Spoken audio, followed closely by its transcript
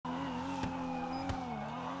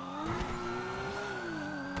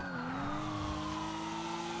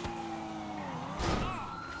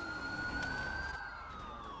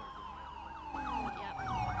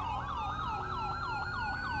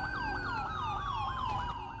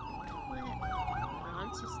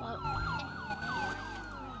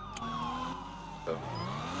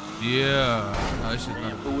Yeah. No, this is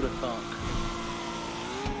not. Who would have thunk?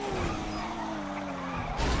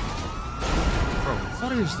 Bro,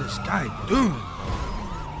 what is this guy doing,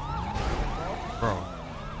 bro?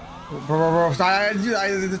 Bro,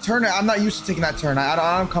 the turn, I'm not used to taking that turn. I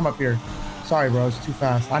don't come up here. Sorry, bro, it's too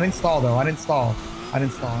fast. I didn't stall, though. I didn't stall.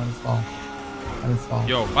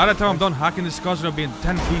 Yo, by the time I'm done hacking this car, it'll be in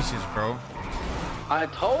 10 pieces, bro. I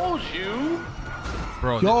told you.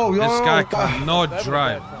 Bro, this guy cannot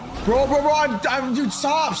drive. Bro, dude,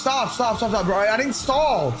 stop, bro. I didn't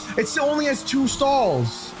stall. It only has 2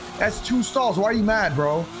 stalls. That's 2 stalls. Why are you mad,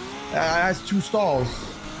 bro? It has 2 stalls.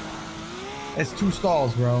 It's 2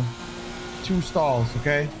 stalls, bro. 2 stalls,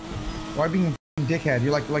 okay? Why being a dickhead?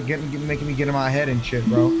 You're like making me get in my head and shit,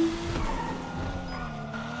 bro.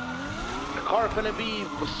 The car finna be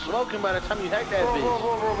smoking by the time you hack that bitch.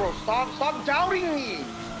 Bro, stop doubting me.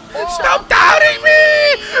 Stop doubting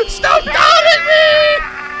me! Stop doubting me!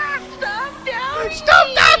 Stop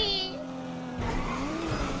doubting!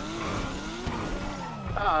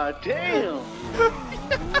 Ah, damn.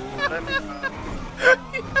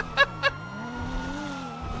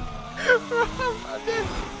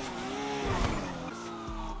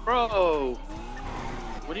 Bro,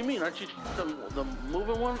 what do you mean? Aren't you the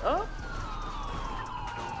moving one up?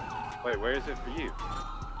 Wait, where is it for you?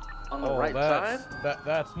 On the right side?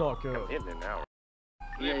 That's not good. I'm hitting it now.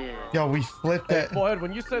 Yeah. Yo, we flipped Hey, that. Boyd,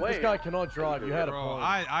 when you said this guy cannot drive, you had a point.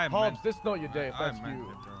 I Hobbs, this is not your day. If that's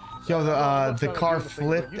you. Yo, the car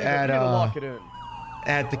flipped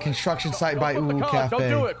at the construction site by Uwu Cafe. Don't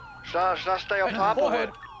do it. Should I stay on top of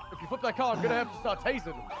it? If you flip that car, I'm gonna have to start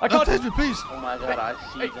tasing. I can't taste me, please. Oh my god, I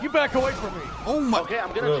see. Hey, you back away from me. Oh my. Okay,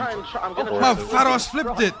 I'm gonna try. I'm gonna My try. fat ass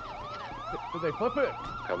flipped it. Did they flip it?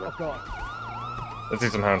 Come on. Oh god. Let's see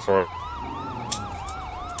some hands for it.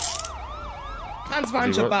 Hands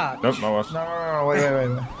behind your back. Nope, not us. No, wait.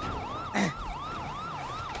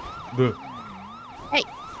 Hey.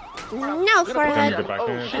 No, forehead.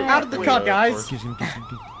 Out of the car, guys. I'm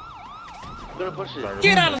gonna push it.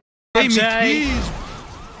 Get out of Hey, me Jay. keys.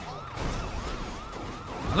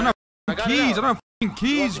 I don't have keys. I don't have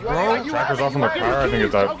keys, bro. Tracker's off in the car. I think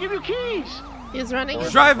it's I'll out. give you keys. He's running.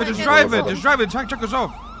 Just drive it. Just drive it. Just drive it. Tracker's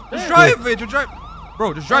off. Just drive it. Just drive.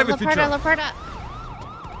 Bro, just drive it, future. Laporta.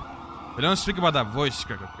 But don't speak about that voice,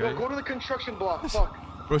 Greg, okay? Yo, go to the construction block. Fuck.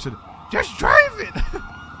 Bro said, just drive it.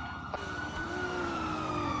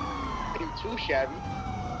 Too shabby.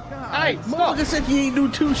 Hey, motherfucker said he ain't do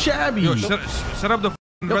too shabby. Yo, set up the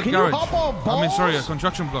red can garage. you hop on balls? I mean, sorry, a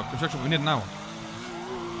construction block. We need it now.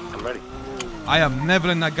 I'm ready. I am never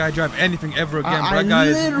letting that guy drive anything ever again. I That guy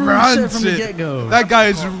is literally said from the rancid. get-go. That guy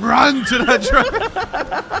is rancid at drive.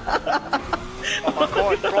 Oh my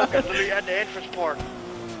god, broke at the entrance port.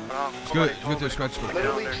 It's good to the scratch spot.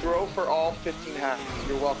 Literally drove for all 15 hacks.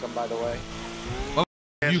 You're welcome, by the way.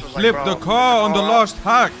 You flipped the car on the last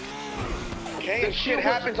hack. Okay, shit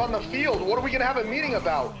happens on the field. What are we gonna have a meeting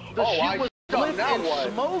about? The shit was flipped now and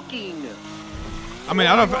what? smoking. I mean,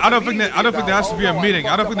 I don't think there has to be a meeting.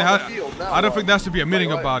 I don't think there has to be a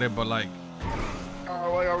meeting about it. But like,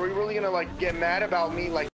 are we really gonna like get mad about me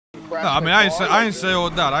like? no, I mean, I ain't say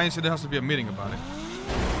all that. I ain't say there has to be a meeting about it.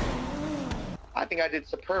 I think I did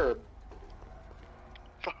superb.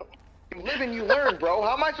 You live and you learn, bro.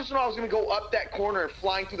 How am I supposed to know I was gonna go up that corner and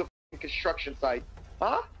flying through the construction site?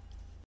 Huh?